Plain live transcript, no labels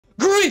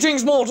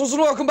Greetings, mortals,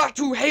 and welcome back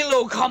to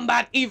Halo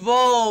Combat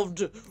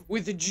Evolved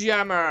with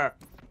Jammer.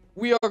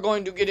 We are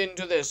going to get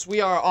into this.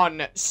 We are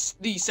on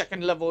the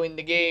second level in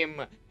the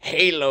game,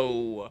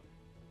 Halo.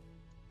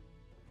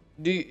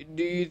 Do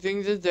you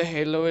think that the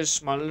Halo is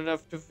small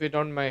enough to fit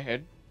on my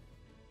head?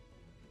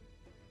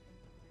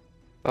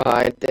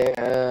 I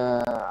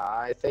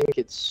think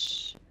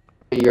it's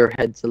your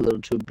head's a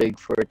little too big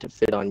for it to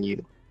fit on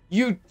you.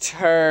 You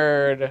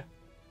turd.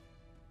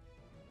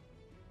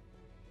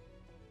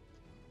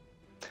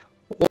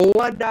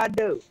 What'd I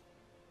do?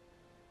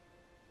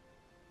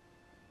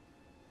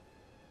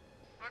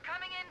 We're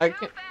coming in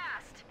too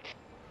fast.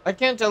 I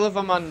can't tell if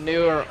I'm on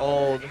new or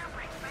old.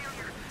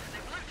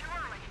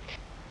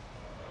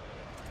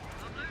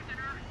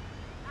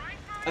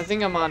 I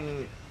think I'm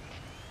on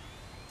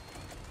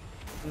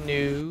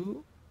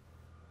new.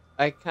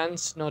 I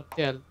can't not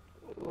tell.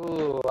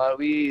 Ooh, are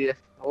we?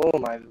 Oh,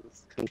 my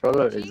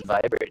controller is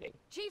vibrating.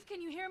 Chief, can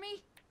you hear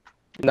me?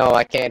 No,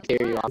 I can't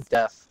hear you. I'm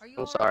deaf.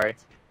 I'm sorry.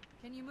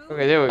 Can you move?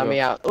 Okay, there we go. Let me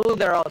out. Ooh,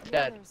 they're all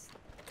dead.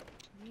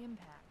 The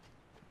impact.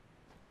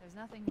 There's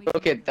nothing we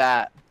Look can at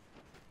that.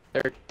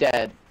 They're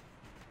dead.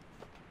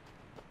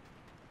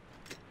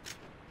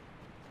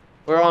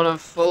 We're on a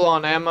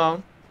full-on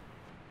ammo.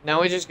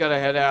 Now we just gotta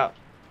head out.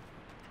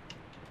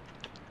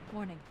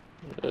 Warning.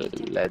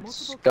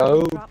 Let's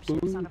go.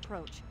 On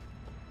approach.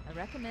 I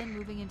recommend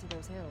moving into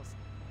those hills.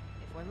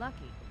 If we're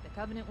lucky, the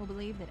Covenant will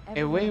believe that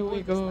everyone Away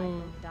we aboard this go.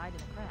 lifeboat died in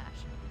a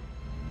crash.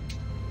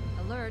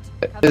 Alert.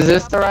 Is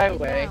this Covenant the right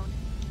drops way?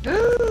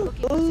 inbound.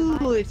 Looking for Ooh,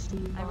 survivors. it's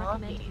I recommend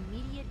mommy.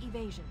 immediate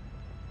evasion.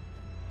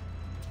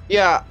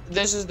 Yeah,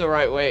 this is the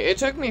right way. It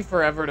took me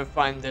forever to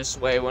find this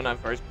way when I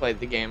first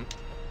played the game.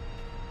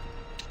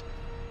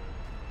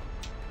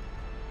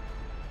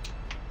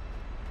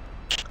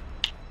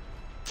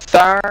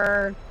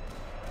 Sir.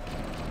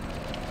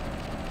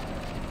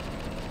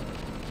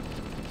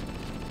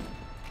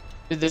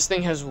 Dude, this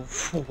thing has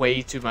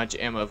way too much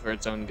ammo for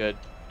its own good.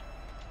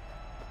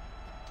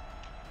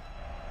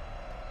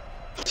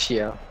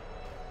 Yeah.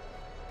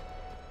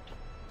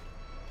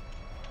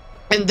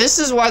 And this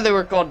is why they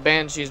were called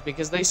Banshees,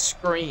 because they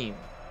scream.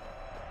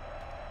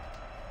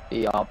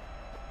 Yup.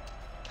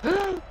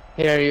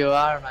 Here you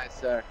are, my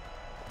sir.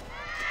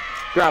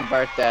 Grand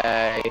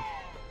birthday.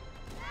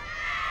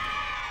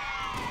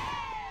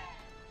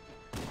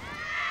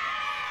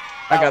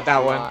 I got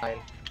that one. Mine.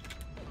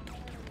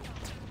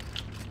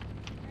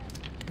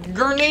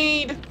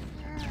 Grenade!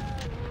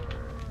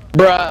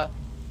 Bruh.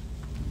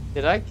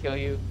 Did I kill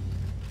you?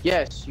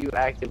 Yes, you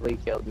actively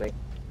killed me.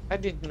 I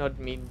did not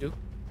mean to.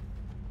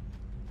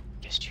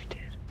 Yes, you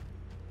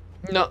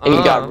did. No. And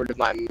you got rid of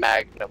my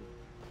magnum.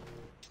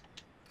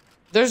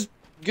 There's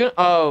good.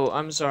 Oh,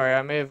 I'm sorry.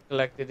 I may have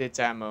collected its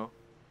ammo.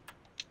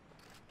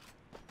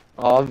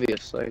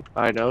 Obviously,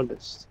 I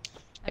noticed.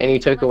 And you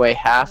took away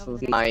half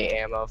of my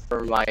ammo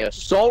for my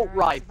assault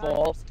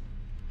rifle.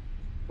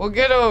 Well,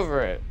 get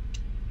over it.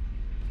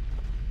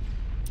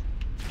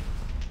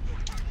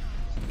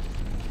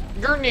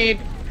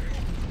 Grenade.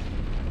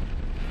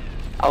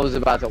 I was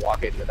about to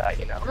walk into that,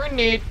 you know.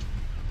 Grenade.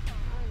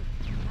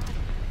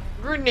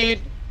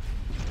 Grenade.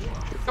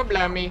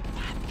 Kablammy.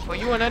 Oh,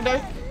 you wanna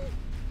die?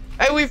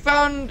 Hey, we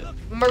found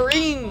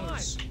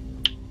Marines.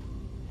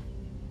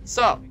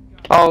 Sup?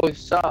 Oh,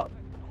 sup?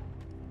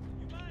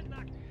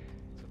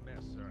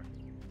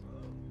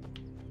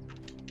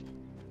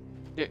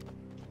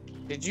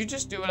 Did you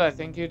just do what I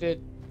think you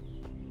did?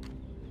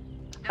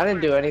 I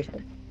didn't do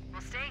anything.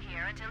 We'll stay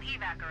here until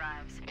evac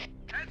arrives.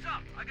 Heads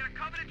up! I got a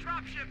Covenant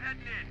dropship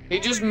heading in. He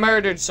just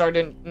murdered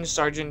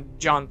Sergeant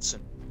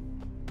Johnson.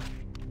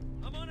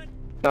 I'm on it.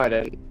 No, I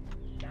didn't.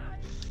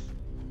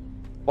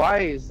 Why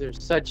is there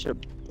such a...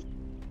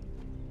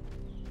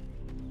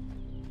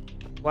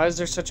 Why is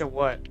there such a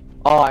what?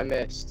 Oh, I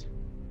missed.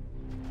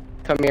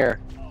 Come here.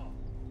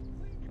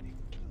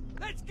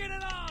 Let's get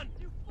it on!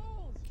 You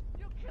fools!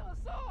 You'll kill us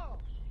all!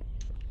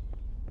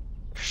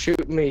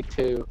 Shoot me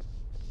too.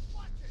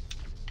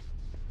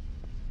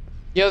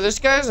 Yo, this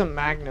guy's a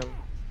Magnum.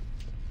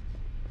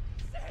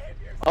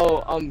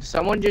 Oh,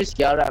 someone just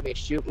yelled at me,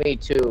 shoot me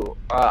too.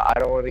 I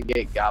don't want to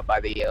get got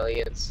by the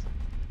aliens.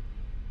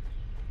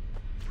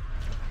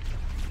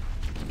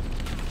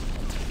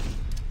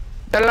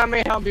 Then let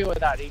me help you with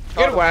that. He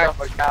called whacked.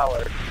 himself a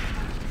coward.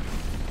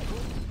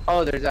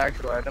 Oh, there's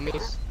actual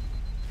enemies.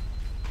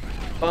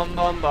 Bum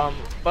bum bum.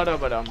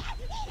 Ba-da-ba-dum.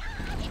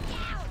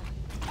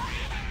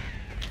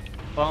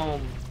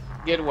 Boom.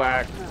 Get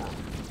whacked.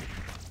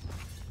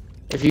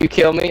 If you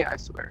kill me, I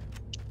swear.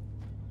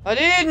 I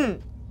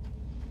didn't!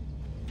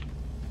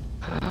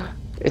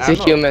 It's Ammo.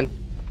 a human.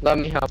 Let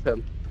me help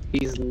him.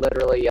 He's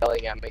literally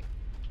yelling at me.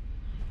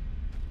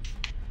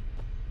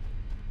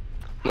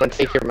 I'm gonna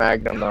take your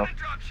magnum though. Covenant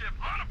dropship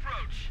on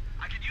approach.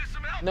 I could use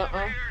some help Nuh-uh.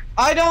 over here.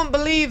 I don't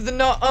believe the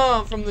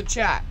nuh-uh from the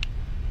chat.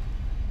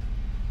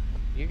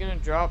 You gonna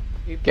drop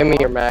people Give me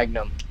your off?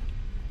 magnum.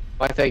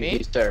 Why thank Me?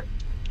 you, sir.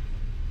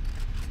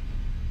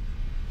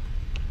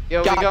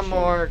 Yo, we Got got you.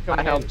 more coming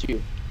I helped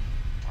you.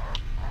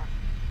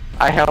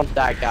 I helped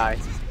that guy.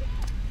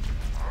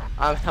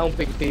 I'm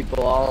helping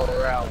people all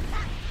around.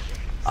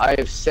 I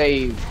have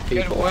saved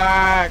Get people.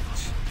 whacked.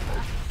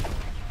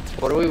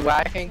 What are we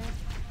whacking?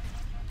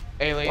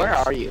 Aliens. Where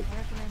are you?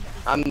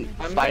 I'm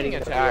I'm fighting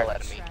being the real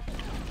attacked. enemy.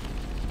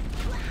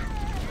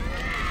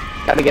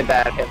 Gotta get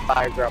that hip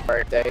fire drum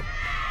birthday.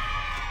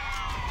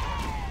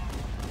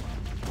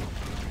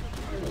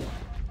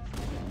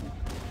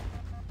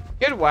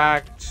 Get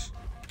whacked.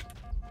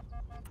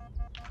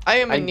 I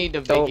am in need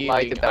of the don't healing.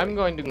 like it that I'm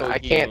going to go I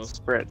heal. can't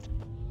sprint.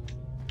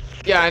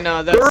 Yeah, I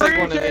know. That's like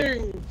one of the.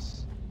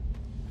 Greetings!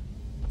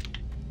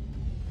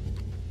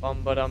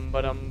 Bum ba dum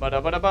ba dum ba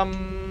da ba da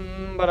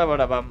bum ba da ba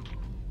da bum.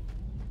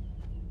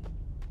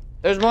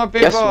 There's more people.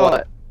 Guess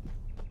what?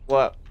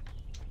 What?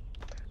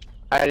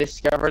 I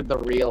discovered the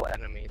real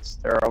enemies.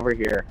 They're over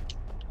here.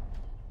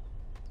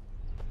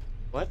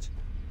 What?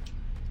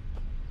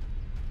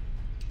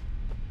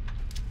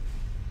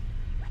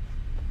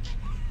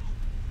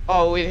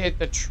 Oh, it hit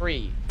the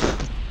tree.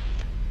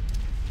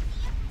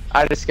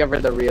 I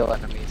discovered the real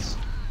enemies.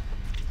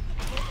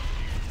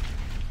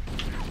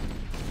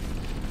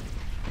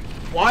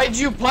 Why'd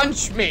you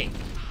punch me?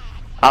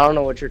 I don't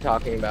know what you're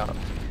talking about.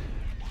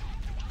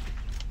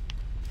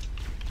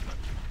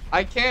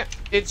 I can't.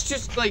 It's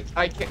just like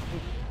I can't.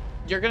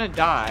 You're gonna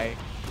die.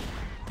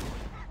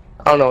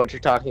 I don't know what you're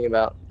talking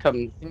about.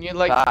 Come Can you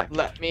like back.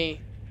 let me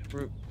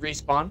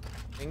respawn?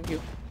 Thank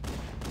you.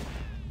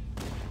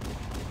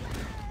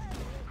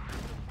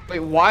 Wait,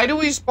 why do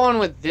we spawn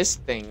with this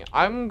thing?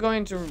 I'm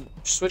going to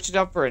switch it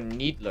up for a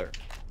needler.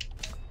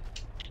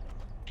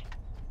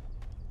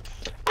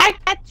 I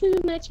got too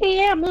much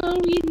ammo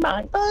in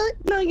my butt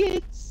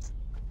nuggets.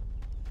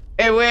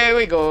 Hey, where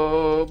we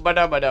go?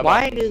 Bada bada.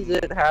 Why does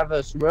it have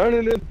us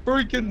running in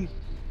freaking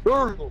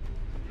circles?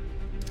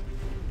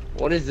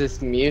 What is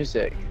this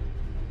music?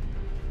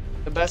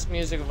 The best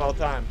music of all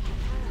time.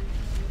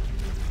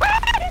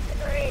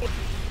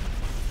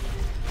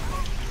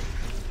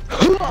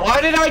 Why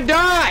did I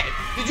die?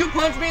 Did you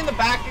punch me in the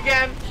back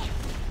again?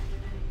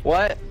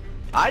 What?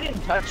 I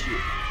didn't touch you.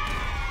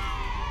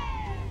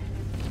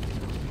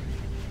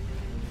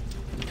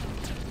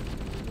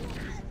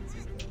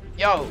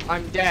 Yo,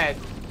 I'm dead.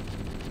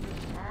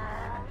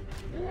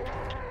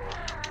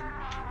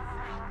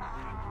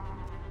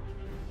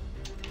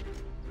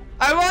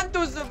 I want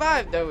to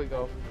survive. There we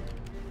go.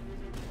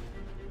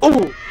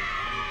 Ooh!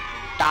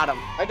 Got him.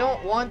 I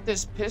don't want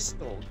this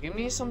pistol. Give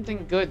me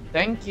something good.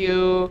 Thank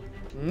you.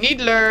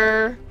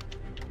 Needler.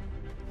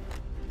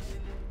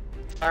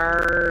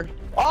 Oh,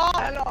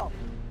 hello!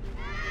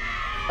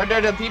 Are there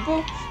the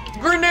people?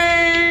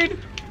 Grenade!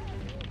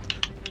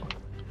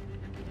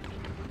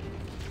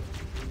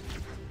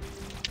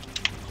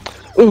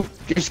 Ooh,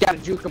 you just gotta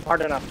juke him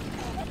hard enough.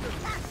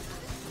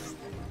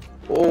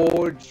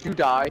 Oh, did you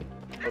die?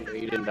 Oh no,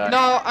 you didn't die.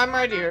 No, I'm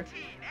right here.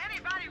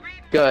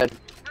 Good.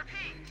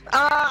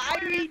 I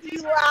read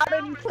you loud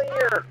and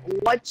clear.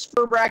 What's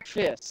for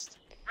breakfast?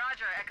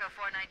 Roger, Echo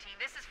 419.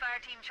 This is Fire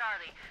Team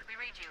Charlie. We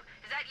read you.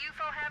 Is that you,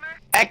 Fohammer?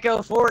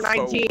 Echo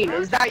 419,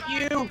 is that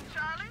you?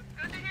 Charlie,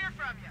 good to hear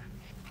from you.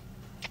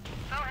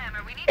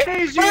 Fohammer, we need It to...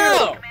 is you!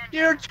 Oh!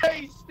 You're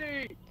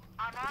tasty!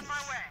 I'm on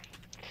my way.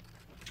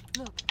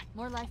 Look,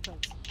 more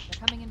lifeboats.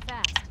 They're coming in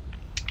fast.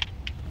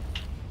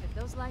 If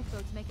those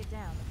lifeboats make it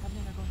down, the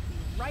Covenant are going to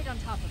be right on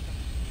top of them.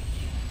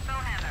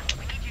 Fohammer,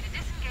 we need you to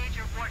disengage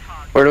your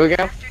warthog. Where do we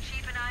go? Master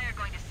Chief and I are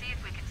going to see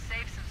if we can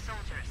save some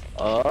soldiers.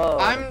 Oh.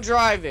 I'm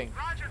driving.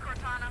 Roger,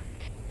 Cortana.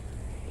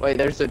 Wait,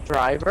 there's a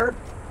driver?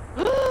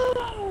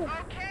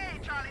 Okay,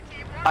 Charlie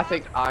Team. I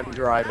think I'm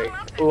driving.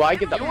 Ooh, I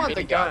get the You want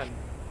the minigun. gun.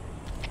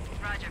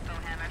 Roger,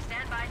 Fohammer.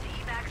 Stand by to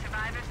evac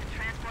survivors and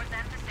transport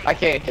them to safety. I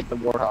can't hit the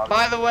warthog.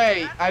 By the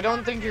way, I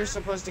don't think you're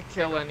supposed to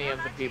kill any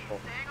of the people.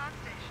 Staying on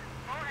station.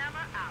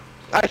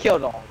 Fohammer out. I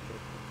killed all of them.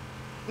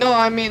 No,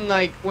 I mean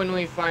like when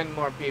we find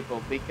more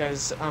people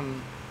because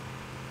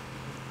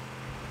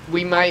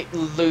we might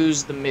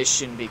lose the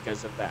mission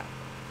because of that.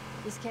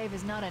 This cave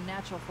is not a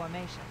natural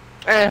formation.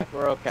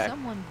 We're okay.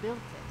 Someone built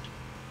it,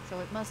 so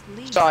it must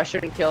lead. So I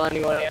shouldn't kill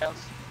anyone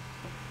else?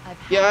 I've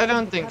Yeah, I hacked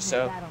don't the think Covenant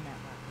so. battle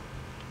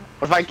network.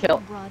 What if I kill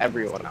Broadcast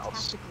everyone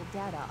else? Tactical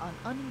data on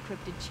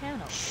unencrypted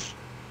channels.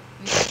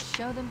 We should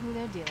show them who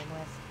they're dealing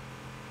with.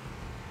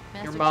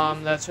 Your Master mom,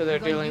 Chief, that's who they're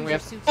I'm going to dealing use your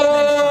with. suit's Oh!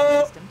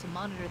 transcom system to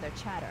monitor their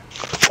chatter.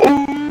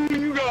 Oh,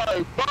 you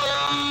guys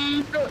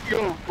burned!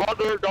 Your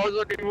brother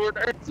doesn't even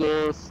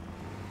exist.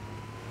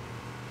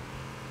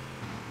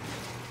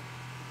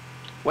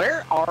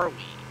 Where are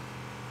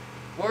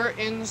we? We're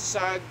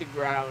inside the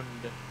ground.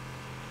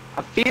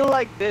 I feel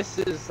like this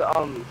is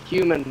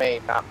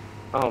human-made, not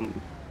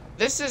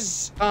This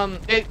is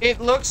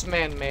it looks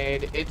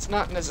man-made. It's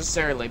not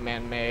necessarily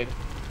man-made.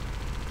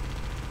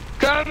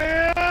 Come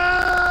here!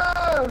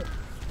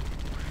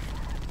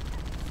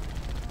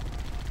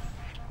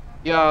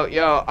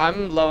 Yo,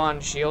 I'm low on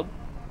shield.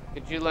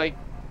 Could you like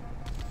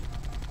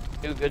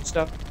do good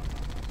stuff?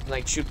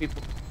 Like shoot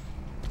people?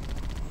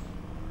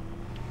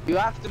 You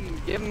have to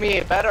give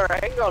me better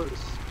angles.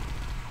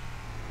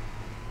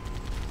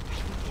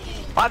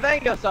 My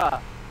angles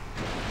are.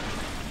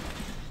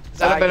 Is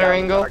that a better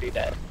angle? Already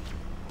dead.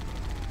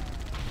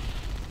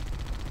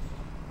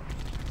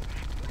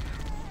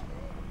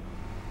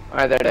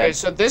 Alright, they're Okay, dead.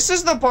 so this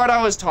is the part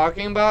I was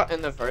talking about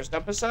in the first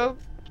episode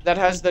that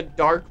has the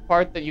dark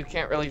part that you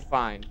can't really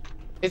find.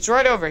 It's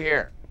right over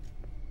here.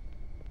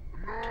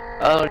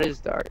 Oh, it is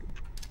dark.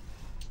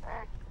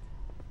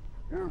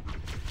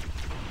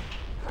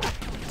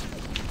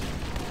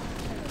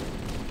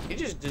 He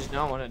just does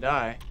not want to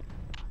die.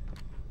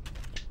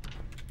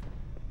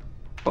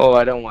 Oh,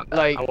 I don't want that.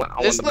 Like, I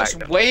want this the looks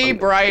Magnum. way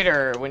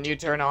brighter when you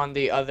turn on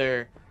the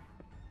other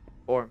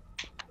form.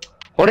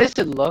 What does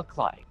it look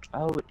like?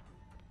 Oh,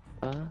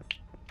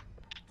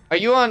 Are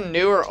you on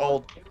new or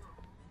old?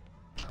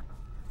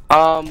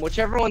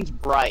 whichever one's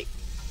bright.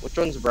 Which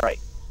one's bright?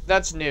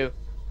 That's new.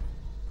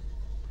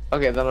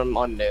 Okay, then I'm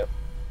on new.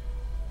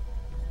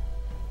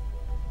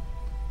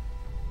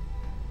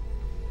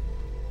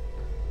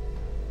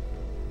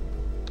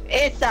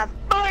 It's a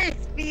force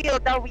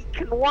field that we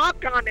can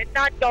walk on and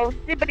not go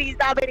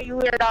zippity-zappity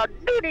weirdo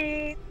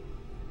duties.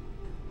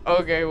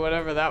 Okay,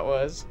 whatever that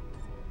was.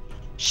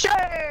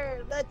 Sure,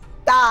 let's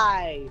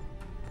die.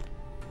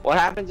 What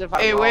happens if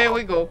I Hey, where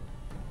we go?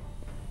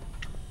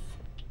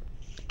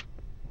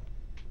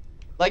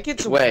 Like,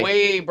 it's Way.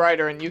 way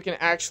brighter, and you can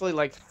actually,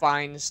 like,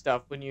 find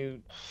stuff when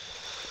you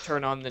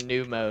turn on the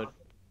new mode.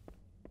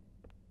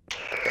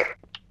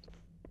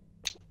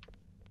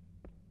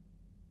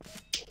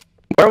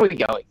 Where are we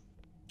going?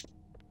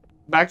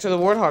 Back to the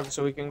Warthog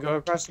so we can go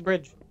across the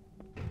bridge.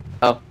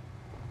 Oh.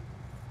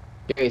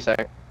 Give me a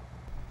second.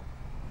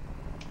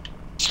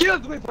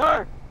 Excuse me,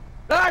 sir!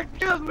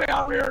 Excuse me,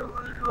 I'm here.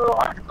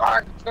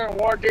 I can't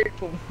watch it.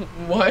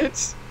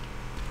 What?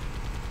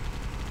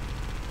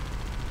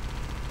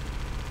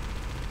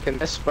 Can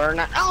this burn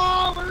out?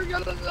 Oh, we're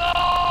gonna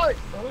die!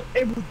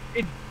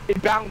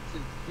 It bounces.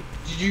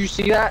 Did you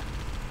see that?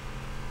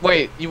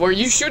 Wait, were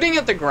you shooting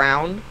at the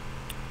ground?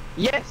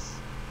 Yes!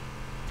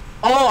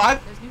 Oh,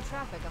 There's new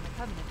traffic on the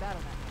Covenant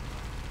battle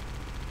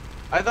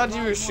network. I thought you A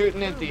lot were more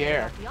shooting at crew the made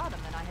air. out the Autumn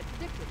than I had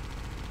predicted.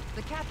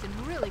 The captain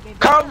really gave me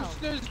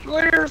Coast is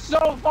clear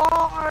so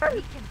far!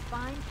 We can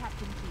find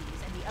Captain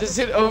Keys and the Does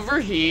other it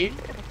overheat? a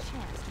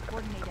chance to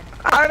coordinate an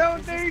I don't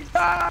effective think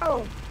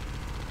so!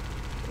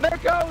 The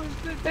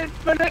coast is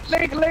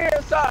infinitely clear,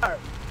 sir!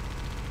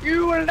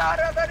 You will not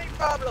have any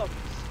problems!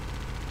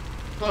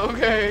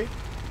 Okay.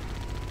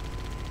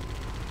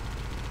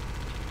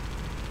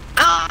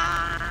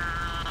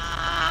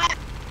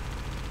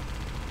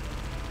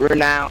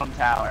 Renown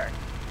Tower.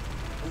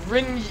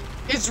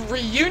 It's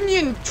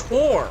Reunion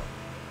Tour.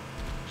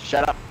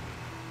 Shut up.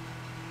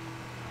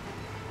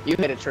 You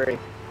hit a tree.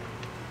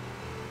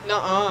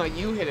 Nuh-uh,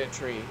 you hit a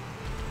tree.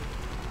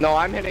 No,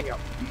 I'm hitting a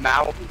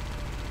mountain.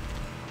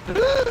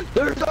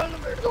 There's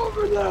enemies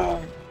over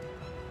there!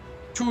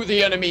 To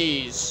the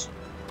enemies.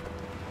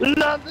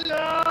 Let's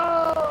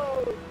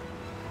go!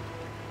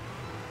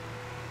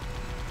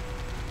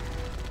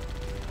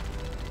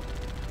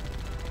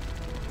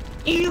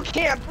 You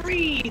can't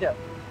breathe!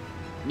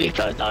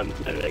 Because I'm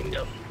killing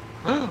them.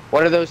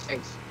 What are those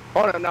things?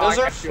 Oh no, no, Those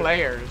I are got you.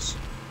 flares.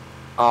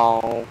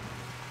 Oh.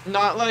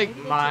 Not like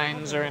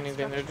mines or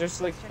anything, they're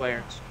just like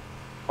flares.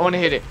 I wanna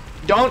hit it.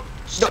 Don't!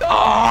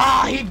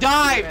 Ah, he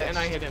dived! And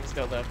I hit him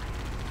still though.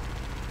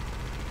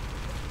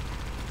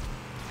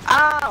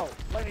 Ow!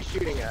 What is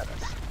shooting at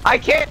us? I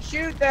can't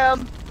shoot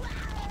them!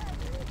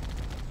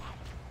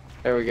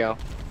 There we go.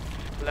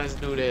 Let's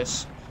do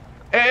this.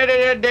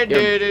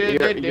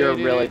 You're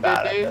really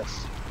bad at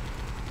this.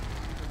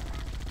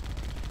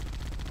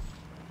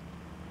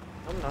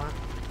 I'm not.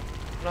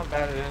 I'm not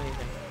bad at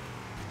anything.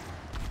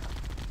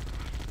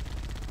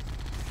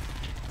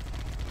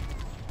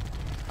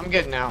 I'm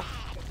getting out.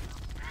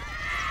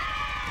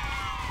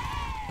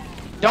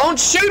 Don't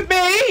shoot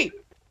me!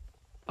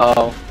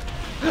 Oh.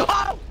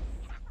 Oh!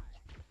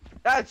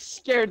 That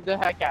scared the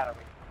heck out of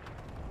me.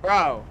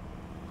 Bro,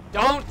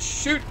 don't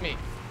shoot me.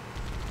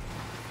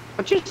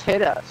 What just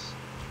hit us?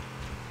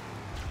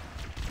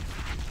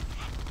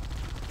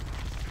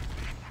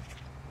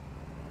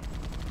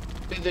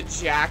 Dude, the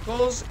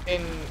jackals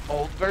in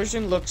old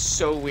version look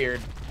so weird.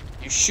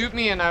 You shoot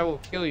me and I will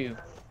kill you.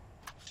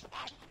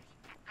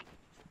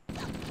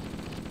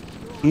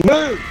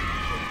 Move!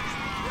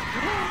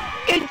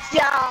 Good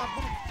job!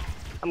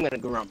 I'm gonna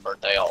go on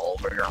birthday all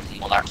over your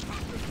mother.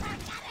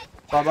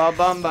 Ba ba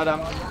bum ba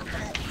dum.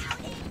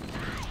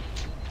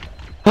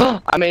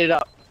 I made it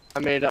up. I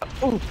made it up.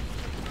 Ooh.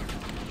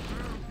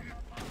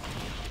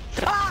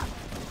 Ah!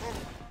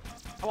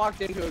 I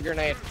walked into a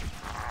grenade.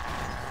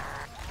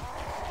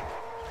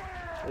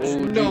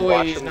 Ooh, No dude, way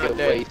watch he's him not get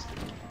dead. wasted.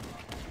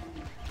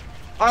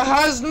 I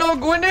has no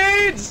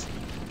grenades!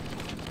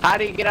 How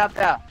do you get up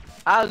there?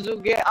 How do you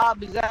get up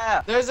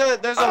there? There's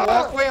a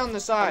walkway on the I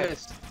side.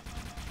 missed.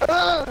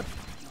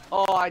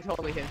 Oh, I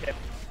totally hit him.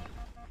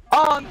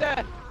 Oh, I'm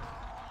dead.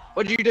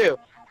 What'd you do?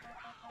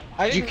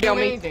 I Did you didn't kill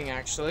do me? anything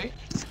actually.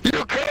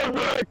 You killed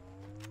me!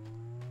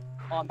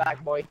 Oh, I'm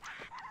back, boy.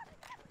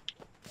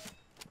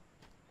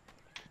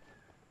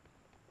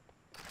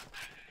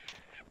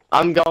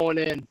 I'm going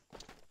in.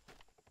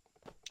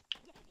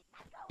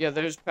 Yeah,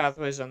 there's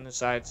pathways on the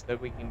sides that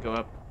we can go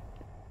up.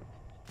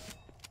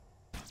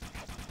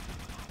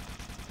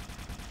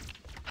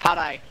 How'd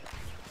I?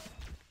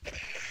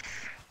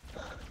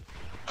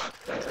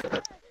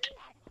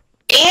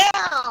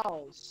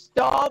 Ew!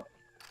 Stop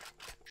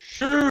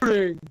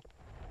shooting!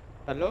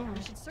 Hello?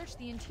 We should search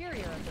the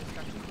interior of the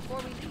structure before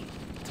we leave.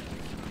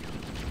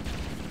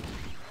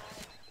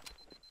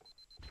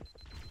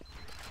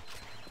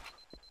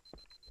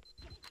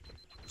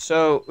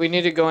 So, we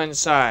need to go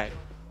inside.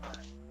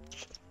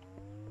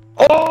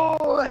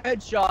 Oh,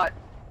 headshot!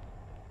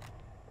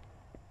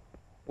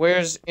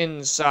 Where's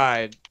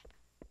inside?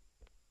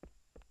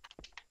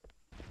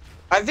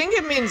 I think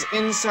it means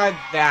inside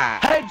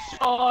that.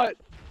 Headshot!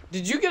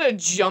 Did you get a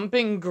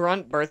jumping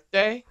grunt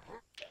birthday?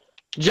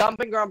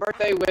 Jumping on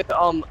birthday with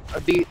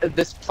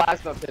this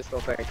plasma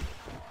pistol thing.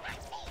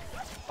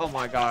 Oh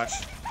my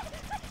gosh.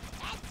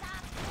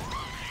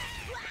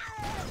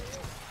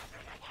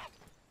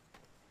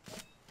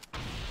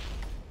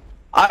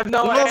 I've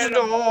no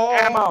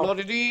ammo.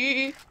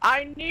 Bloody.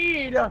 I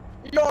need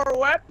your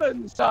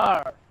weapon,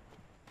 sir.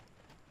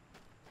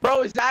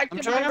 Bro, is that? I'm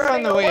trying to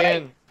find the way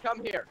in.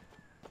 Come here.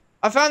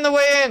 I found the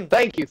way in.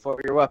 Thank you for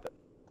your weapon.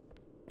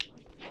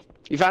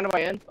 You found a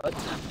way in? Let's...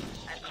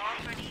 I've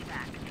called for an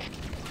evac.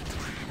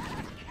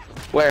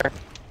 Where?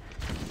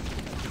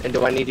 And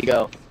do I need to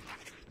go?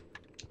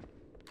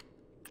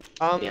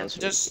 The answer is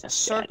Just yes,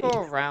 circle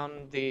Daddy.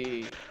 around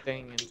the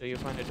thing until you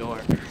find a door.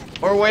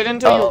 Or wait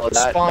until you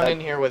spawn in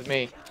here with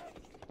me.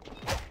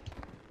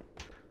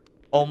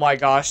 Oh my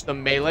gosh, the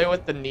melee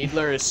with the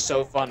needler is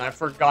so fun. I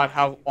forgot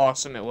how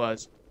awesome it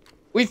was.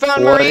 We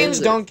found What Marines,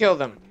 is it? don't kill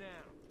them.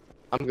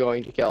 I'm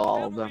going to kill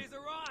all of them.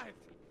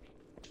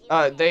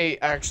 They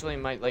actually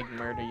might, like,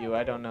 murder you,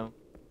 I don't know.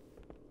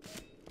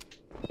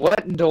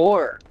 What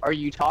door are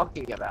you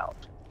talking about?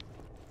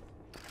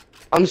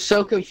 I'm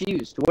so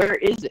confused. Where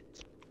is it?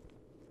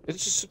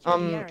 It's, Secure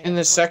the area in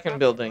the before second the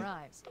building.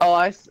 arrives. Oh,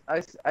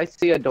 I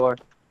see a door.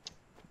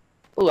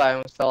 Ooh, I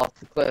almost fell off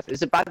the cliff.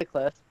 Is it by the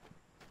cliff?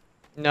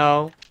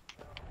 No.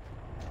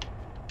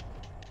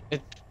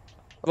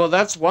 Well,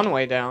 that's one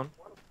way down.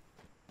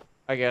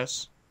 I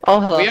guess. Oh,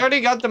 hello. We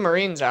already got the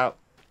Marines out.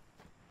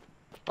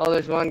 Oh,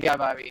 there's one guy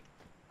by me.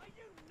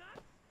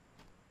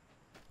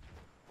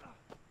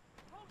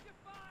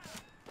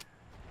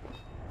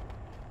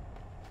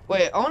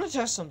 Wait, I want to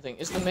test something.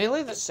 Is the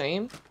melee the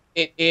same?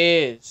 It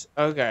is.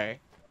 Okay.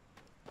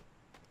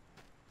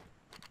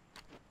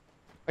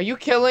 Are you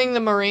killing the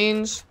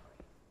Marines?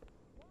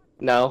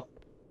 No.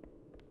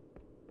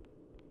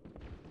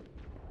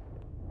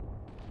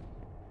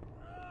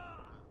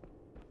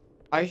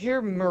 I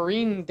hear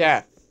Marine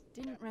death.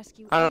 Didn't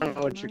rescue I don't any know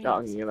of what the you're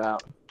Marines. talking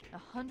about.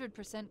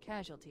 100%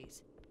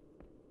 casualties.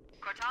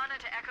 Cortana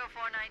to Echo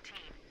 419.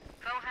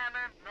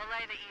 Fohammer,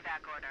 relay the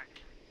evac order.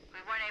 We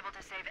weren't able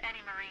to save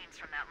any Marines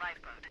from that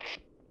lifeboat.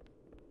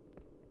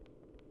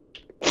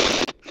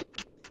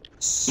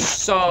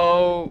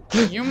 So,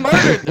 you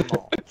murdered them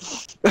all.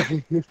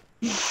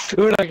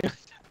 We're not gonna...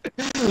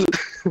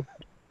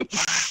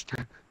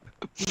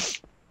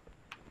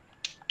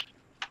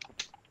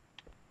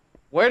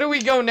 Where do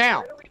we go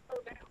now?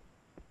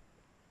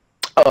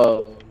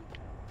 Oh.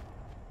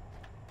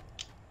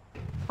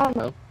 I don't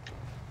know.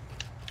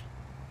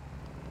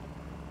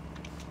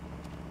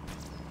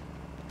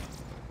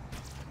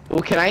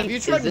 Well, can I? Have you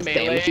tried is this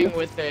damage you? meleeing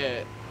with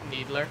the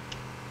needler?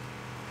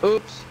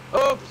 Oops.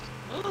 Oops.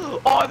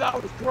 Oh,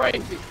 that was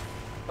crazy.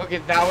 Okay,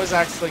 that was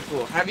actually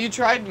cool. Have you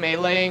tried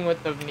meleeing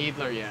with the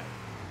needler yet?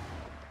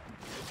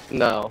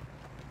 No.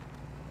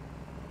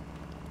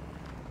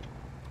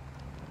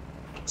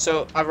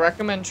 So, I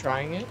recommend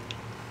trying it.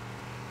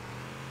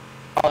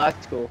 Oh,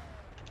 that's cool.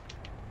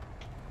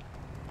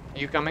 Are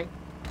you coming?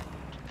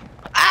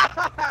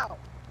 Ow!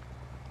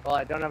 Well,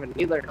 I don't have a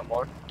needler no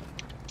more.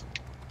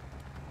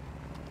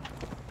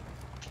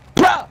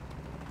 Bruh!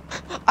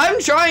 I'm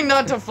trying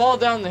not to fall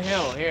down the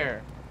hill,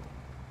 here.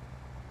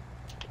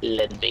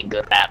 Let me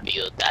grab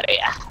you,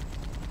 Daria.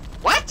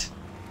 What?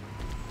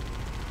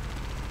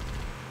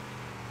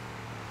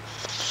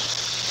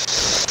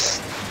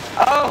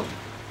 Oh!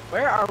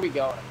 Where are we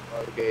going?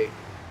 Okay.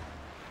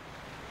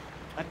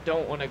 I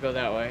don't want to go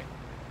that way.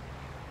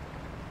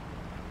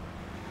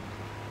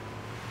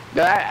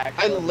 That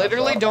I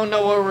literally don't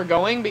know where we're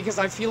going because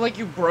I feel like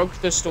you broke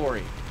the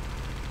story.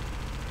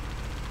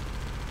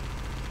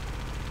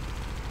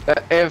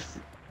 If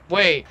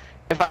Wait,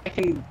 if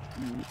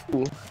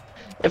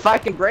I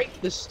can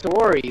break the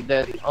story,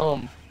 then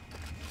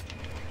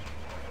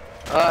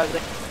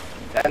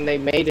then they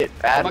made it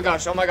bad. oh my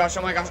gosh, oh my gosh,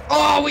 oh my gosh.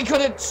 Oh, we could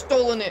have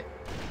stolen it.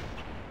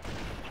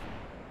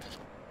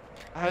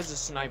 I was a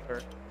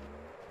sniper.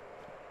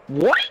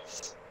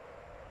 What?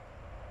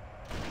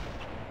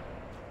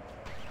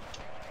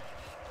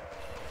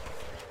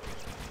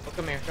 Oh,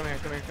 come here, come here,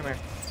 come here, come here.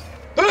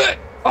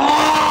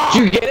 Oh!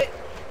 Did you get it?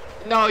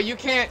 No, you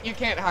can't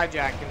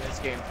hijack in this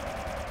game.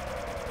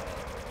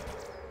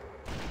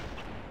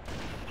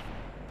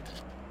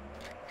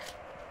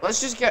 Let's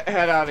just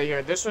head out of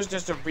here. This was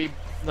just a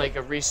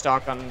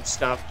restock on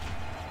stuff.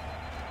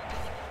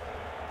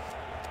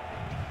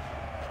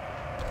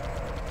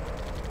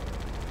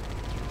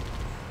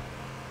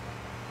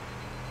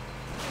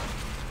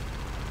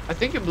 I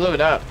think you blew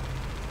it up.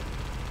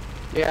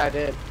 Yeah, I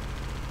did.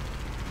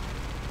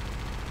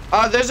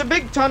 There's a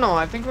big tunnel.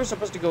 I think we're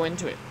supposed to go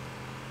into it.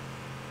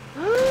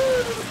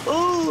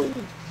 Oh,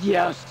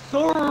 yes,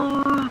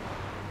 sir.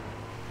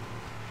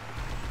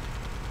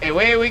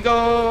 Away we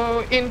go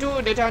into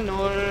the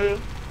tunnel.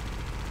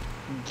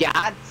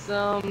 Got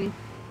some. We need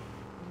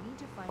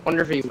to find I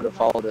wonder if he would have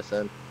followed us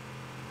in.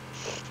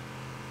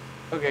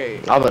 Okay.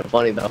 That would have been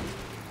funny though.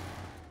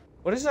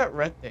 What is that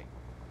red thing?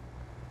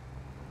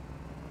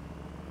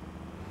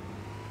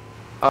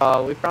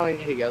 We probably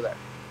need to go there.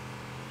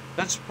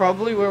 That's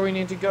probably where we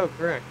need to go,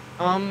 correct.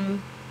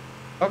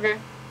 Okay.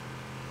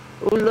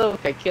 Oh look,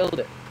 I killed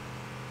it.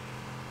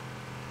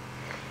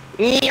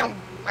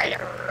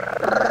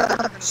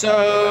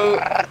 So,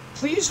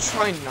 please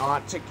try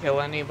not to kill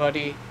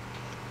anybody.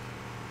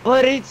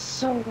 But it's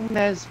so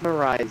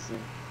mesmerizing.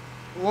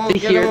 We'll To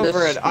get hear over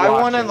the it. I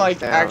want to, swashing like,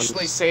 sounds.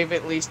 actually save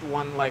at least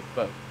one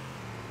lifeboat.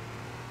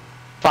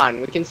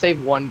 Fine, we can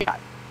save one guy.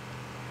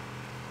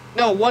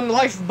 No, one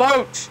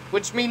lifeboat!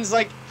 Which means,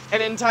 like, an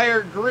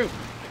entire group.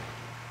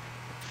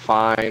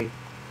 Fine.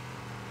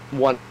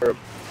 One group.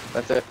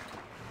 That's it.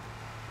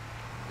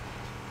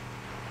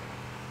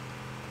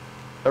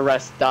 The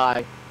rest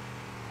die.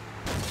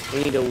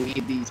 We need to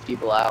weed these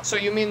people out. So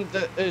you mean,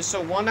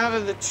 so one out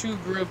of the two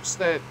groups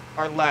that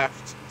are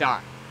left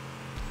die?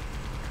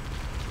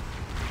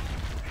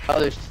 Oh,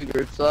 there's two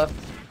groups left?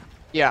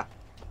 Yeah.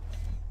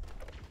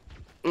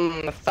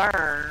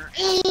 Sir.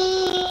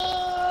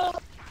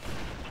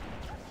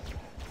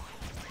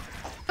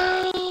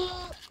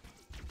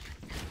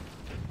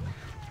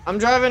 I'm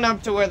driving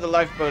up to where the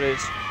lifeboat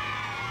is.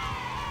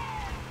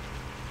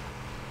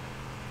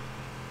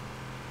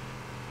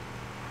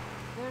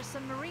 There's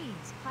some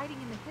Marines hiding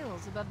in the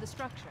hills above the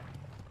structure.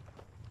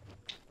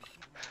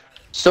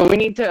 So we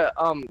need to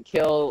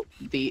kill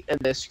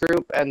this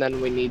group, and then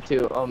we need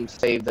to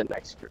save the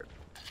next group.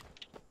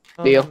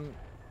 Deal?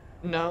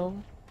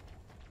 No.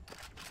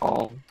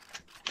 Oh,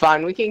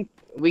 fine. We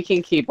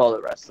can keep all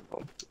the rest of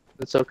them.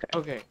 It's okay.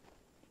 Okay.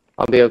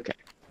 I'll be okay.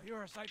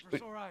 You're a sight for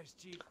sore eyes,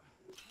 Chief.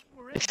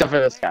 We're in Except for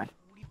this guy.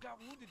 We've got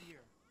wounded here.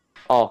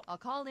 Oh. I'll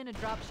call in a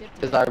dropship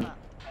to Is pick our- them up.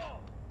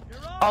 You're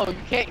on. Oh, you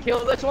can't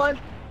kill this one?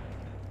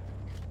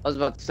 I was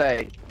about to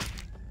say,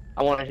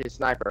 I wanted his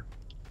sniper.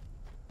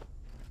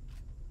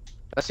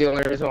 That's the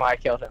only reason why I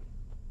killed him.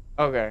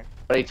 Okay.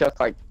 But he took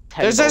like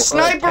 10 There's a bullets,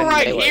 sniper 10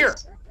 right melees. here!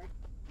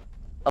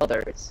 Oh, there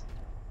it is.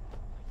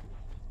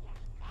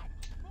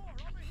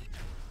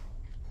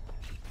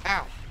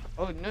 Ow.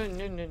 Oh, no,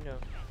 no, no, no.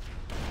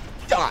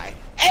 Die.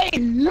 Hey,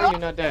 No, look! you're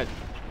not dead.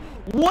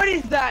 What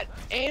is that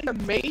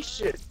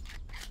animation?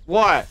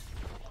 What?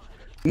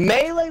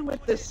 Melee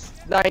with the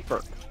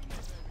sniper.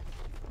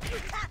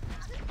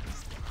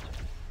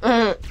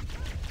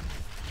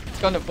 It's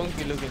kind of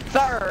funky looking.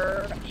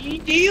 Sir,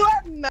 do you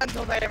have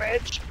mental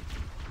damage?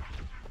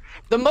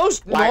 The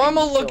most Why are you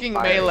normal still looking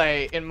firing?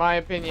 melee, in my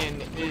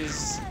opinion,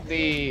 is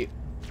the...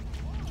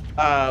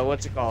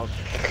 what's it called?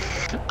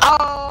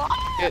 Oh!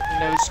 Get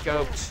no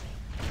scoped.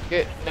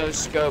 Get no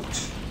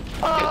scoped.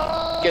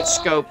 Get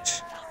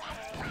scoped.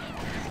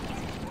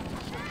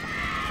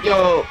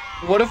 Yo,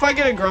 what if I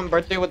get a grunt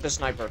birthday with the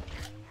sniper?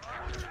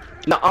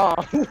 Nuh-uh.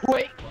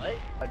 Wait, what?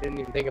 I didn't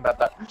even think about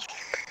that.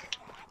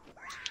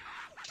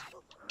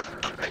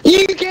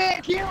 You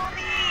can't kill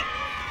me!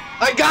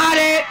 I got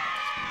it!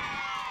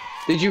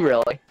 Did you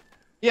really?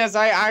 Yes,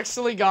 I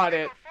actually got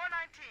it.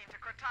 419 to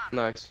Cortana.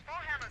 Nice.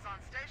 Forehammer's on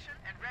station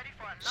and ready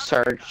for another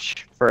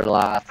Search for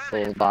last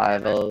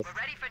survivals.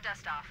 We're ready for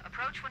dust off.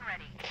 Approach when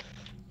ready.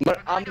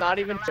 But I'm not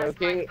even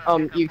joking.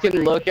 You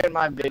can look at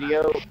my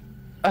video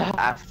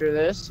after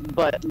this,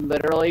 but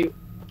literally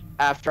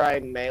after I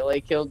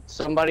melee killed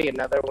somebody,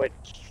 another went,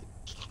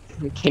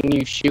 can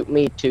you shoot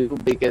me too?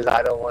 Because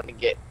I don't want to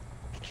get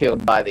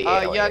killed by the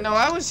aliens. Yeah, no,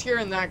 I was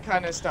hearing that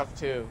kind of stuff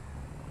too.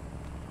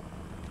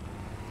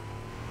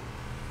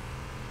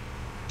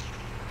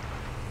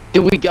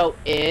 Do we go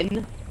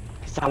in?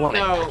 'Cause I want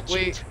No, to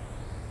we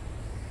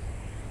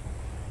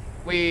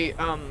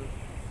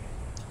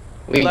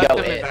we let go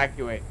them in.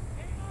 evacuate.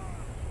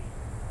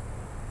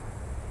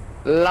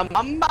 La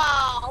Mamba,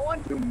 I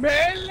want to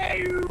melee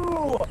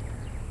you!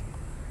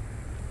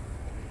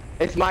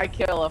 It's my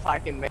kill if I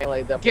can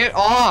melee them Get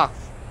off!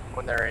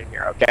 when they're in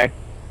here, okay?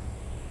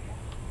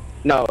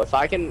 No, if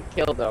I can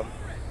kill them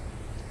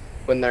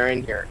when they're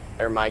in here,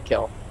 they're my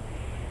kill.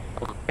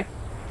 Okay?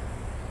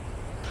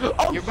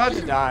 Oh, You're about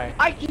to die.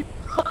 I keep...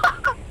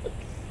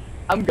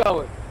 I'm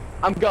going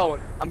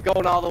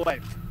all the way.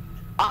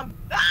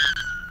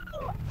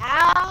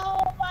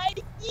 Ow, my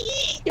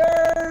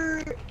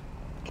ear!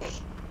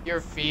 Your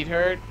feet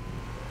hurt?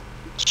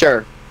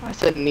 Sure, I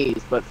said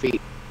knees, but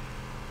feet.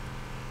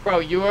 Bro,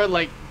 you are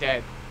like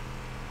dead.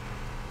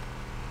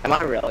 Am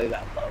I really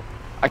that low?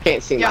 I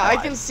can't see Yeah, my I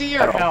life can see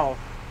your at all. health.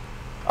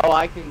 Oh,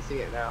 I can see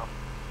it now.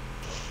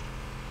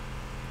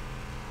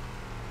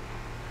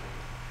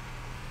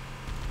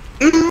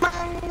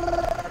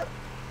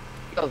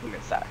 Goes in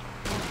a sec.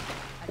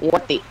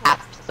 What the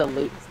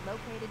absolute? Has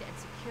located and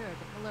secured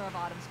the Pillar of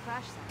Autumn's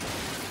crash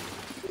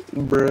site.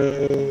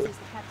 Bruh. Is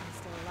the captain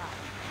still alive?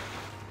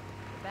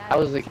 The bad How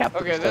was the news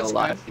captain Okay, still that's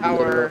alive? fine.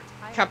 Our is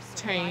captain.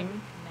 surviving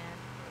command.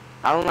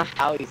 I don't know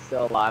how he's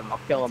still alive. I'll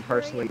kill him Let's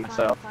hurry personally and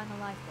myself. Find the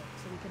lifeboat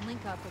so we can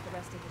link up with the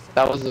rest of the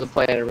That was the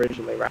survivors. plan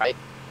originally, right?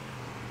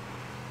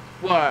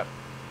 What?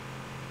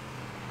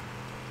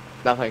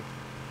 Nothing.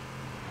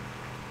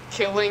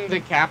 Killing the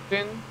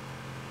captain?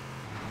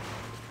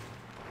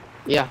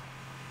 Yeah.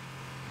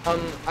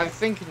 I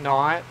think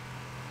not.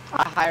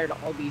 I hired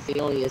all these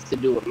aliens to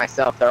do it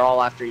myself. They're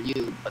all after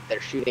you, but they're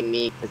shooting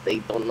me because they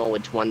don't know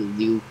which one is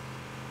you.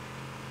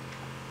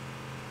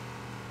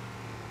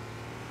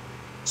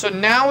 So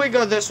now we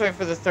go this way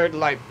for the third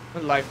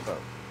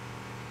lifeboat.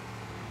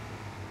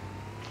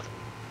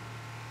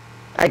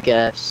 I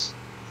guess.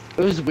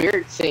 It was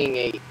weird seeing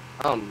a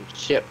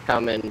ship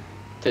coming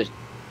to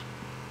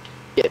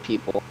get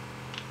people.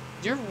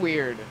 You're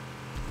weird.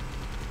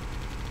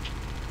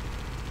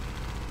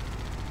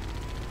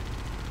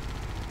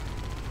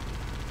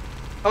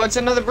 Oh, it's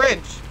another bridge.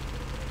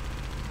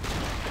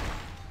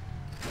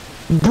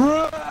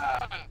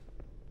 Bruh!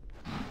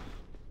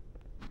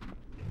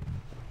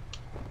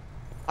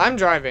 I'm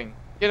driving.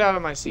 Get out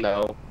of my seat.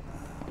 No.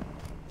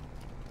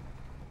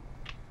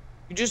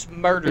 You just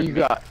murdered You me.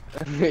 got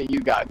you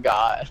got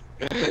God.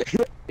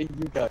 You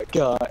got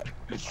God.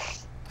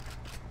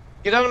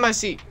 Get out of my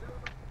seat.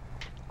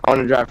 I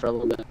wanna drive for a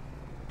little bit.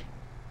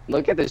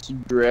 Look at this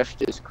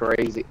drift, it's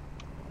crazy.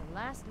 The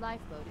last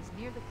lifeboat is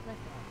near the cliff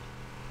edge.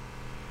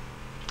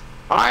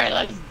 Alright,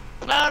 let's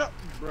battle.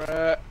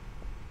 Bruh.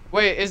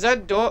 Wait, is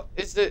that door?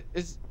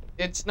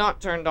 It's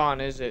not turned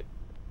on, is it?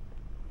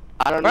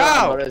 I don't know,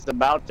 Bro! but it's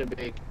about to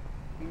be.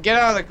 Get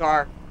out of the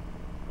car.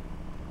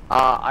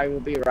 I will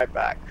be right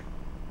back.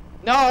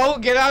 No,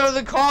 get out of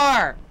the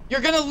car.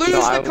 You're gonna lose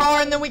No, the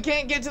car, and then we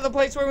can't get to the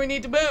place where we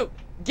need to move.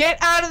 Get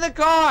out of the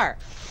car,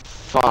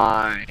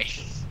 Fine.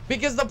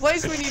 because the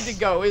place we need to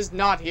go is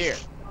not here.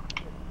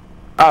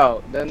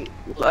 Oh, then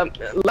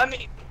let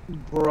me.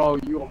 Bro,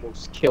 you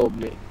almost killed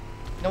me.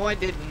 No, I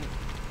didn't.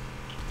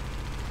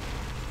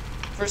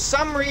 For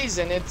some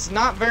reason, it's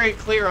not very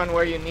clear on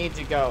where you need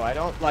to go. I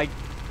don't like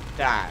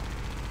that.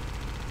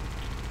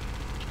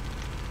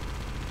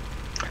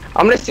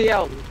 I'm gonna see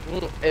how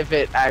if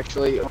it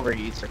actually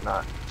overheats or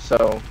not.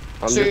 So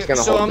I'm just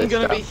gonna hold I'm this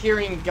gonna down. be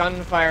hearing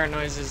gunfire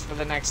noises for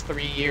the next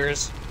 3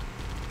 years.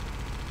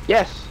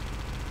 Yes.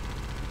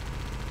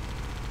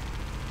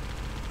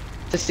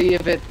 To see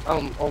if it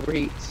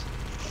overheats.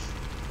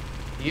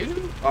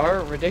 You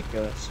are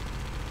ridiculous.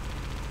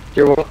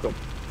 You're welcome.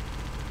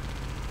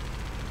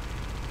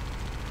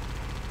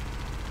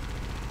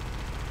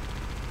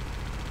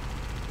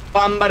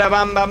 Bum ba da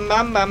bum bum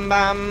bum bum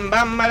bum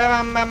bum ba da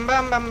bum bum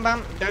bum bum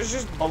bum. There's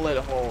just bullet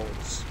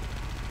holes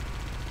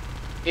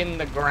in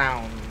the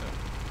ground.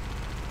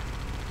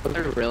 Are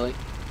there really?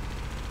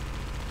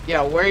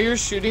 Yeah, where you're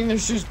shooting,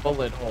 there's just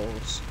bullet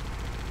holes.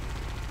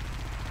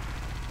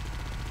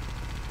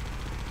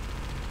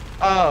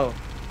 Oh,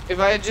 if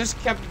I had just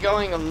kept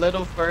going a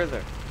little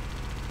further.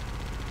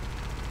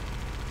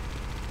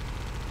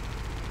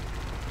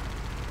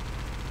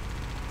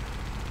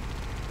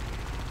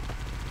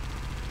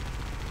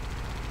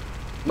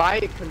 My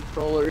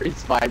controller is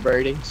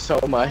vibrating so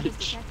That is much.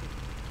 detected.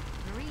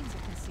 Marines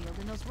are concealed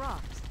in those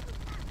rocks.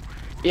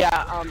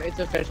 Yeah, it's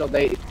official.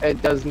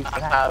 It does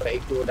not have a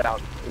cooldown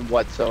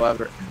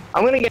whatsoever.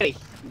 I'm gonna get a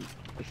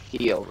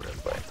heal real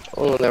quick.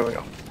 Oh, there we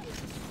go.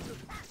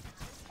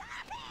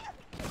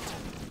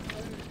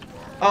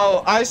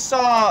 Oh, I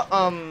saw,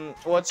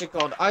 what's it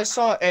called? I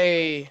saw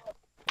a...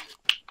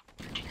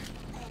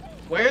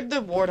 Where'd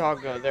the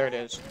warthog go? There it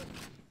is.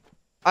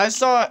 I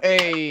saw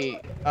a,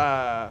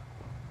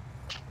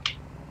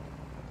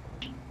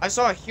 I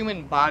saw a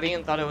human body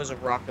and thought it was a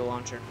rocket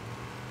launcher.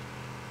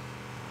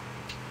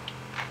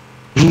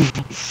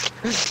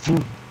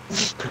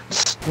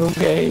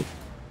 Okay.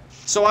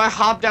 So I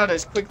hopped out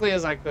as quickly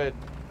as I could.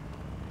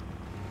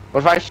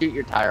 What if I shoot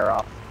your tire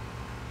off?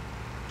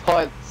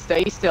 But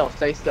stay still,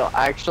 stay still.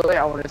 Actually,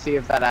 I want to see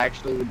if that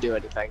actually would do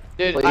anything.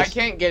 Dude, Please. I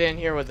can't get in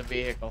here with the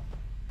vehicle.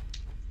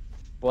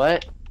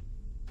 What?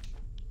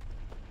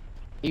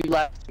 You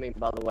left me,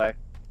 by the way.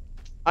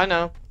 I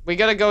know. We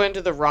gotta go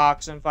into the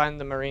rocks and find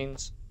the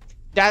Marines.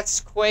 That's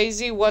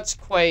crazy. What's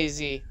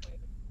crazy?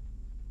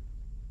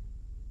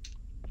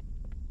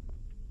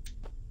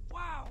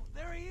 Wow,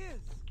 there he is.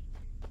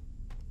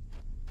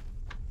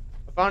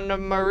 I found the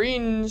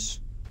Marines.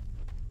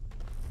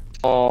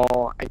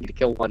 Oh, I need to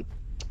kill one.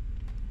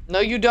 No,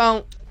 you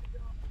don't.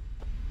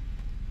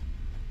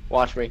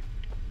 Watch me.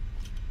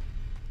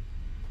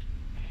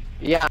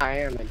 Yeah, I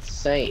am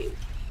insane.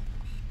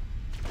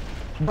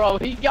 Bro,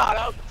 he got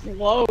up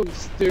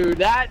close, dude.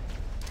 That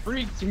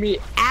freaked me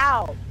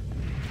out.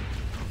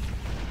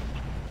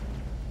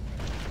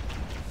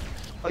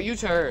 Oh, you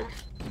turd.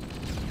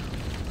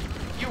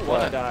 You wanna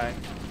What? die.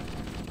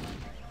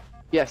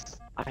 Yes,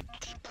 I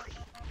deeply.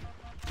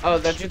 Oh,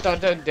 that you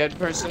thought that dead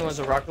person was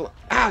a rocket.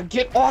 Ah,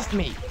 get off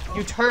me,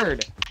 you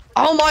turd.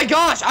 Oh my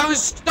gosh, I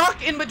was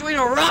stuck in between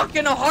a rock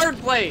and a hard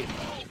plate.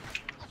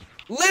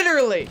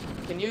 Literally.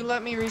 Can you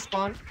let me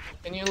respawn?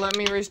 Can you let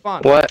me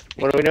respawn? What?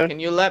 What are we doing? Can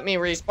you let me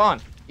respawn?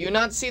 Do you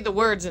not see the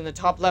words in the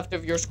top left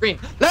of your screen?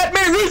 Let me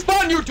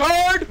respawn, you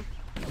turd!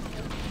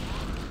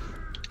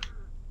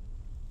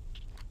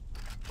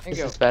 Thank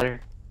you. This is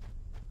better.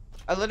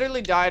 I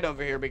literally died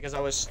over here because I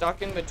was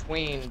stuck in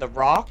between the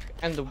rock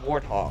and the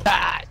warthog.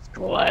 That's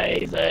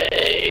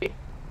crazy.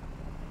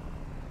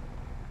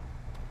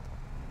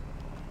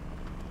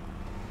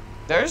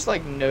 There's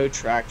like no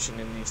traction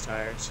in these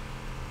tires.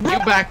 You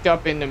backed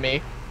up into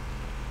me.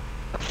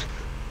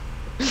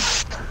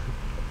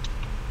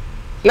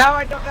 Now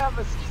I don't have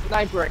a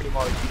sniper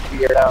anymore,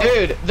 you weirdo.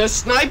 Dude, the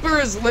sniper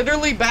is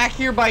literally back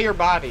here by your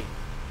body.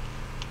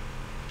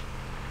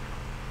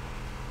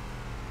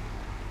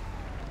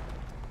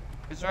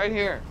 It's right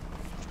here.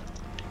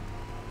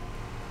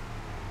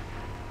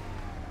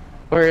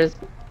 Where is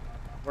it?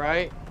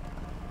 Right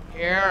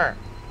here.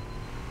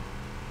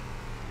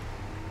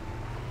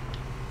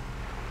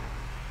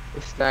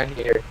 It's not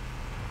here.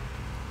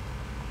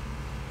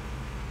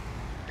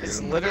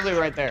 It's literally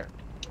right there.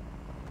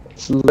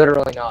 It's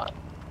literally not.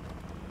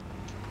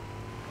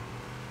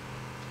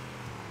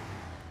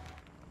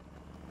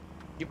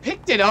 You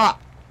picked it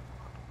up.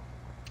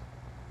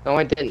 No,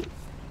 I didn't.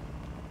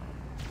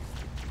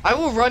 I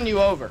will run you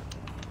over.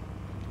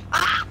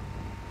 Ah!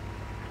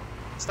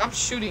 Stop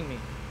shooting me.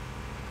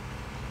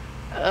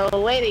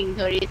 Oh, waiting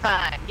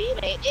 35.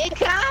 Teammate in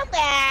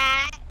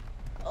combat!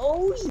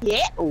 Oh,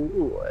 yeah.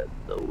 Oh,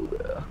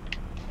 hello.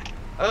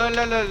 Oh,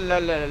 la la la la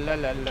la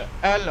la la.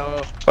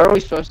 Hello. Where are we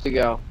supposed to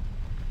go?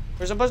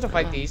 We're supposed to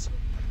fight these.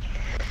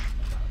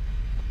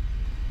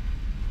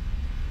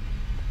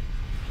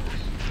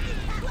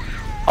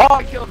 Oh,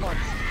 I killed one.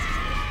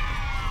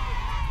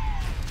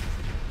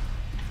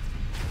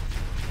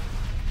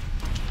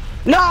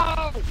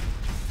 No!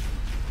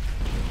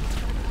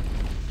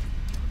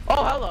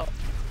 Oh, hello.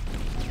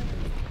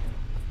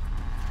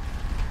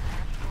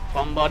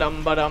 Bum ba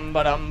dum ba dum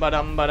ba dum ba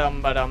dum ba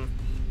dum ba dum.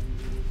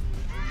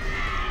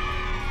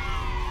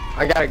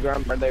 I got a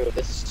ground birthday with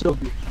this. So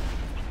good.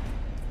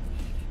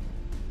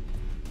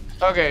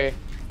 Okay.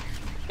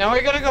 Now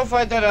we gotta go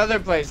fight that other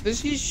place.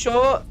 This is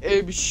so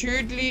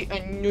absurdly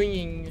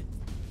annoying.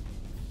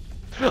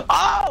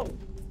 Oh!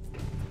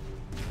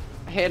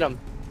 I hit him.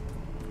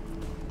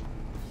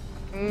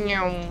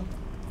 Meow.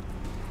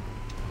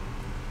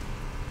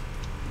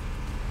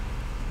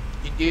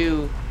 You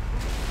do.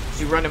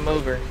 You run him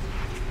over.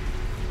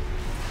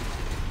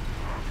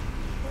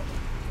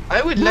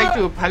 I would like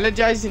to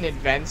apologize in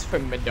advance for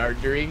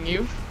murdering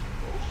you.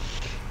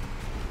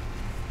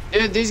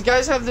 Dude, these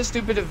guys have the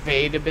stupid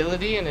evade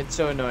ability and it's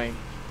so annoying.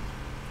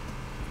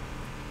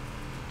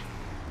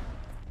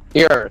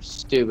 You're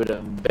stupid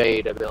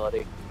evade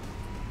ability.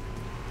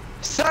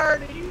 Sir,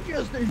 did you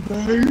just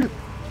evade?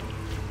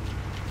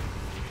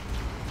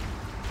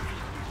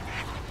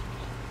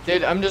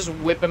 Dude, I'm just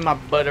whipping my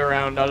butt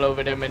around all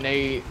over them and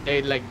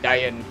they like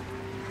dying.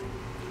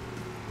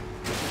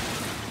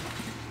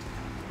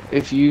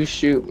 If you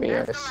shoot me,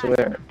 I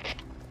swear.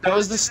 That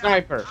was the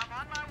sniper. I'm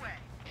on my way.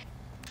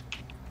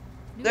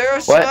 There are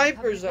What?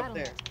 snipers up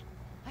there.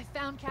 I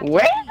found Captain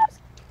Where? Reeves.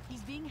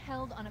 He's being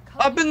held on a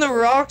Up in the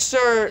rocks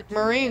are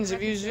Marines.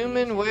 If you zoom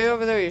in way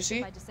over there, you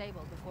see?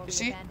 You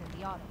see?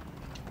 The auto.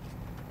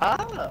 Oh.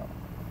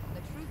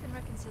 The Truth and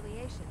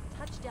Reconciliation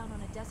touched down on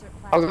a desert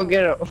I'll go plateau.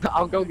 get it.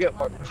 I'll go get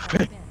one.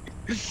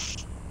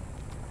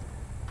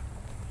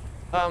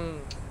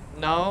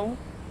 No.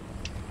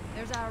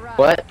 There's our ride.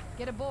 What?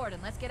 Get aboard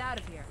and let's get out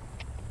of here.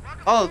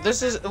 Oh,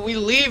 this is, we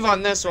leave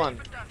on this one.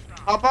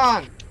 Hop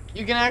on.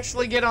 You can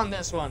actually get on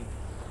this one.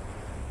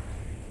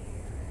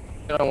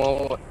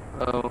 Oh.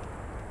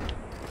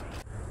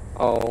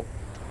 Oh.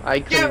 I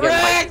couldn't Get my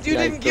wrecked! You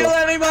didn't kill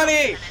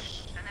anybody! And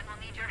then we'll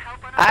need your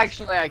help on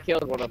Actually, I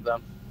killed one of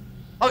them.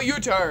 Oh, you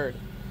turd.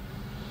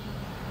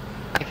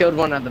 I killed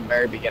one at the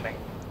very beginning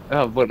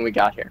of when we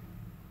got here.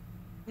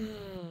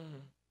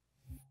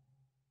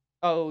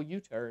 Oh,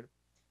 you turd.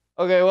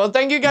 Okay, well,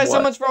 thank you guys so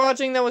What? much for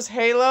watching. That was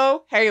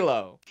Halo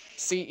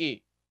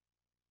CE.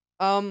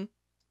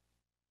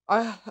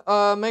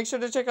 Make sure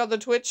to check out the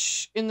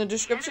Twitch in the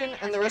description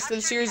and the rest of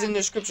the series in the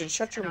description.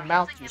 Shut your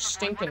mouth, you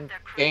stinking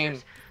game.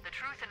 the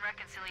Truth and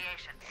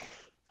Reconciliation.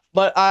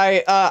 But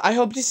I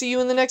hope to see you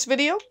in the next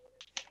video.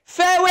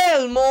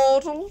 Farewell,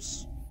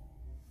 mortals.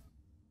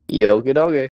 Yogi doggy.